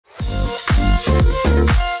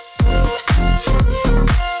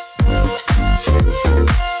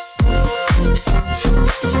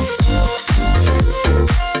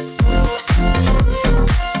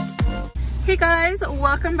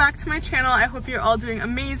my channel. I hope you're all doing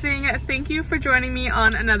amazing. Thank you for joining me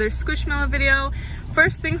on another Squishmallow video.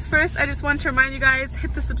 First things first, I just want to remind you guys,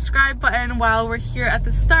 hit the subscribe button while we're here at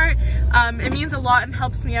the start. It means a lot and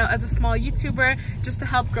helps me out as a small YouTuber just to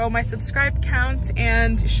help grow my subscribe count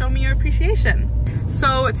and show me your appreciation.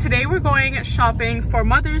 So today we're going shopping for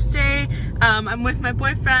Mother's Day. I'm with my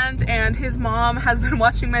boyfriend and his mom has been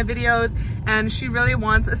watching my videos and she really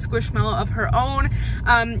wants a Squishmallow of her own.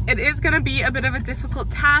 It is going to be a bit of a difficult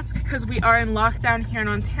task because we are in lockdown here in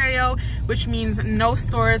Ontario, which means no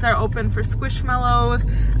stores are open for Squishmallows.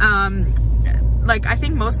 Like I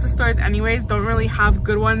think most of the stores anyways don't really have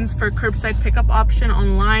good ones for curbside pickup option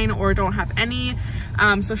online or don't have any.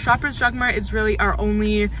 So Shoppers Drug Mart is really our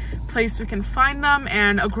only place we can find them,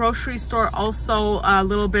 and a grocery store also a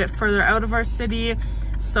little bit further out of our city.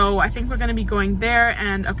 So I think we're going to be going there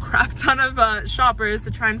and a crap ton of shoppers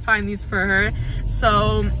to try and find these for her.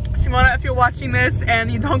 So Simona, if you're watching this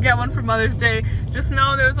and you don't get one for Mother's Day, just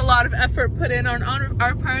know there was a lot of effort put in on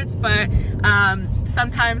our parts, but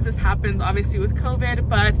sometimes this happens obviously with COVID,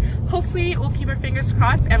 but hopefully we'll keep our fingers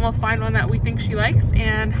crossed and we'll find one that we think she likes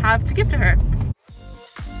and have to give to her.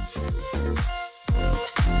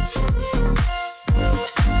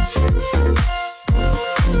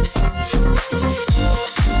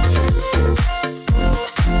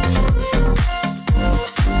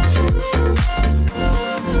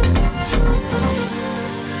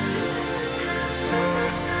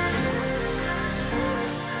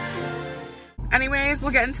 Anyways,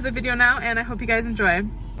 we'll get into the video now and I hope you guys enjoy.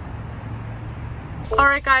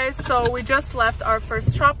 Alright guys, so we just left our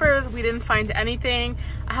first Shoppers. We didn't find anything.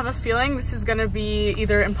 I have a feeling this is gonna be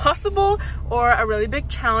either impossible or a really big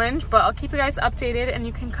challenge, but I'll keep you guys updated and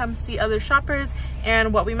you can come see other Shoppers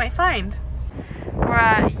and what we might find. We're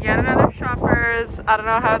at yet another Shoppers. I don't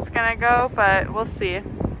know how it's gonna go, but we'll see.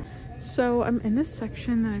 So I'm in this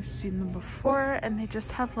section that I've seen them before and they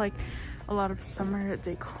just have like a lot of summer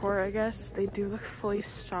decor, I guess. They do look fully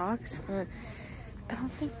stocked, but I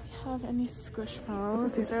don't think we have any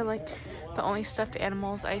Squishmallows. These are like the only stuffed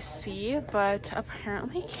animals I see, but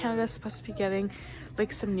apparently Canada's supposed to be getting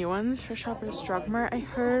like some new ones for Shoppers Drug Mart, I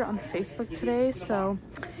heard on Facebook today, so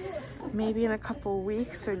maybe in a couple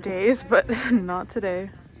weeks or days, but not today.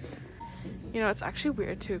 You know, it's actually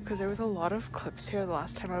weird too because there was a lot of clips here the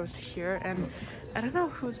last time I was here, and I don't know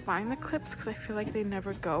who's buying the clips because I feel like they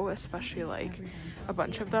never go, especially like a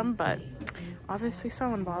bunch of them, but obviously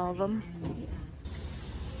someone bought all of them.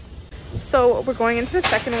 So we're going into the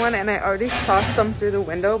second one and I already saw some through the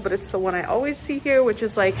window, but it's the one I always see here, which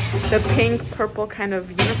is like the pink purple kind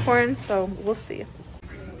of unicorn, so we'll see.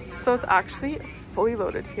 So it's actually fully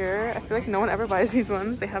loaded here. I feel like no one ever buys these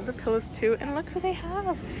ones. They have the pillows too, and look who they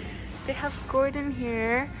have. They have Gordon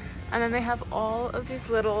here, and then they have all of these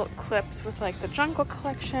little clips with like the Jungle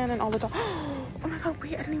collection and all the dogs. Oh my god,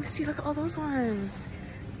 wait, I didn't even see, look at all those ones.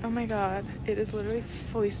 Oh my god, it is literally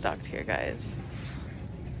fully stocked here, guys.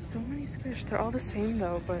 So many Squish. They're all the same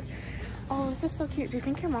though, but oh, this is so cute. Do you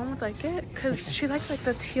think your mom would like it? Because she likes like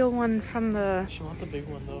the teal one from the... She wants a big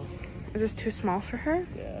one though. Is this too small for her?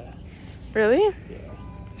 Yeah. Really? Yeah.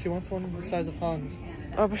 She wants one the size of Hans.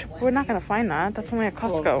 Oh, but we're not gonna find that. That's only at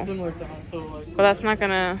Costco. Well, similar to Hans, so like... But that's not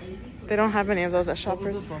gonna... They don't have any of those at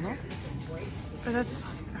Shoppers. This one, huh? But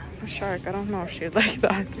that's a shark. I don't know if she'd like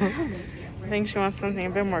that. I think she wants something a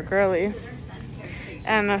bit more girly.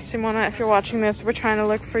 And Simona, if you're watching this, we're trying to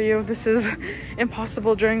look for you. This is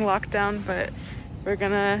impossible during lockdown, but we're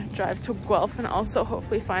gonna drive to Guelph and also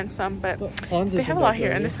hopefully find some. But they have a lot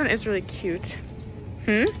here, and this one is really cute.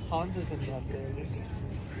 Hans isn't that girly.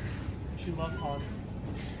 She loves Hans.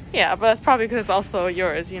 Yeah, but that's probably because it's also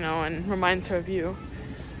yours, you know, and reminds her of you.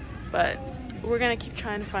 But we're gonna keep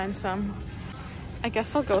trying to find some. I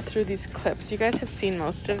guess I'll go through these clips. You guys have seen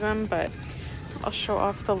most of them, but I'll show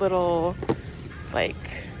off the little, like,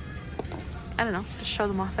 I don't know, just show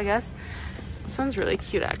them off, I guess. This one's really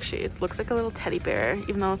cute, actually. It looks like a little teddy bear,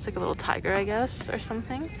 even though it's like a little tiger, I guess, or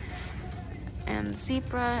something. And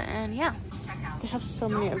zebra, and yeah. They have so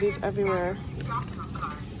many of these everywhere.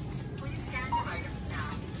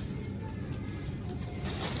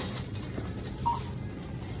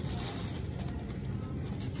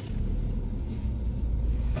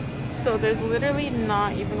 So there's literally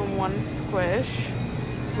not even one Squish.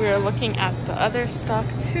 We're looking at the other stock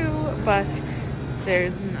too, but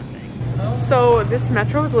there's nothing. So this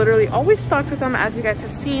Metro is literally always stocked with them, as you guys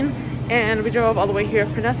have seen, and we drove all the way here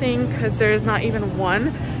for nothing because there's not even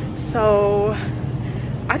one. So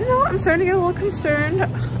I don't know, I'm starting to get a little concerned.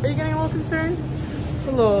 Are you getting a little concerned?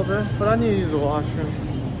 A little bit, but I need to use the washroom.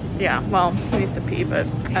 Yeah, well, he needs to pee, but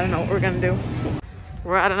I don't know what we're gonna do.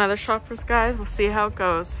 We're at another Shoppers, guys. We'll see how it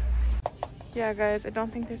goes. Yeah, guys, I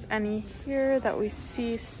don't think there's any here that we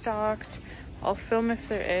see stocked. I'll film if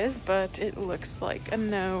there is, but it looks like a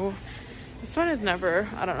no. This one is never,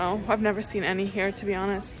 I don't know. I've never seen any here, to be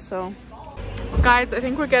honest. So, guys, I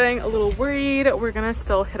think we're getting a little worried. We're gonna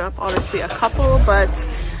still hit up, obviously, a couple, but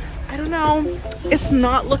I don't know. It's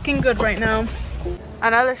not looking good right now.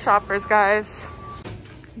 Another Shoppers, guys.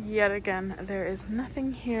 Yet again, there is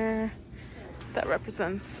nothing here that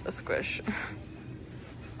represents a squish.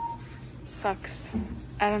 Sucks.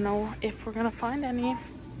 I don't know if we're gonna find any.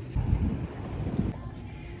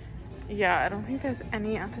 Yeah, I don't think there's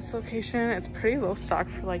any at this location. It's pretty low stock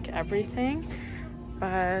for like everything,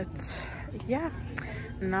 but yeah,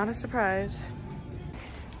 not a surprise.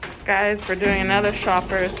 Guys, we're doing another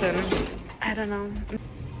Shoppers and I don't know.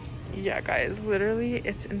 Yeah, guys, literally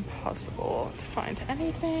it's impossible to find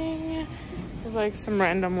anything. There's like some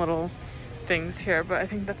random little things here, but I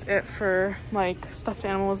think that's it for like stuffed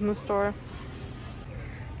animals in the store.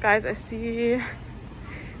 Guys, I see,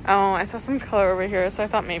 oh, I saw some color over here, so I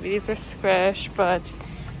thought maybe these were Squish, but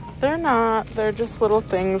they're not. They're just little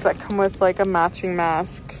things that come with like a matching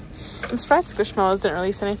mask. I'm surprised Squishmallows didn't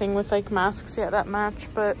release anything with like masks yet that match,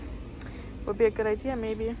 but would be a good idea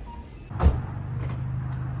maybe.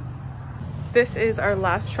 This is our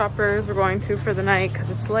last Shoppers we're going to for the night because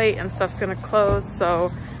it's late and stuff's gonna close,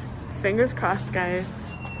 so fingers crossed, guys.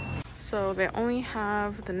 So they only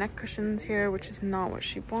have the neck cushions here, which is not what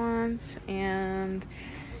she wants, and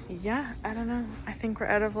yeah, I don't know. I think we're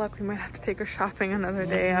out of luck. We might have to take her shopping another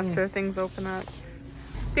day after things open up.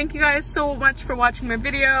 Thank you guys so much for watching my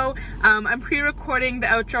video. I'm pre-recording the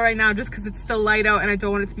outro right now just because it's still light out and I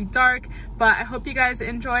don't want it to be dark, but I hope you guys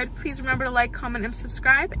enjoyed. Please remember to like, comment, and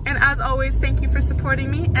subscribe. And as always, thank you for supporting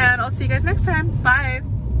me, and I'll see you guys next time. Bye.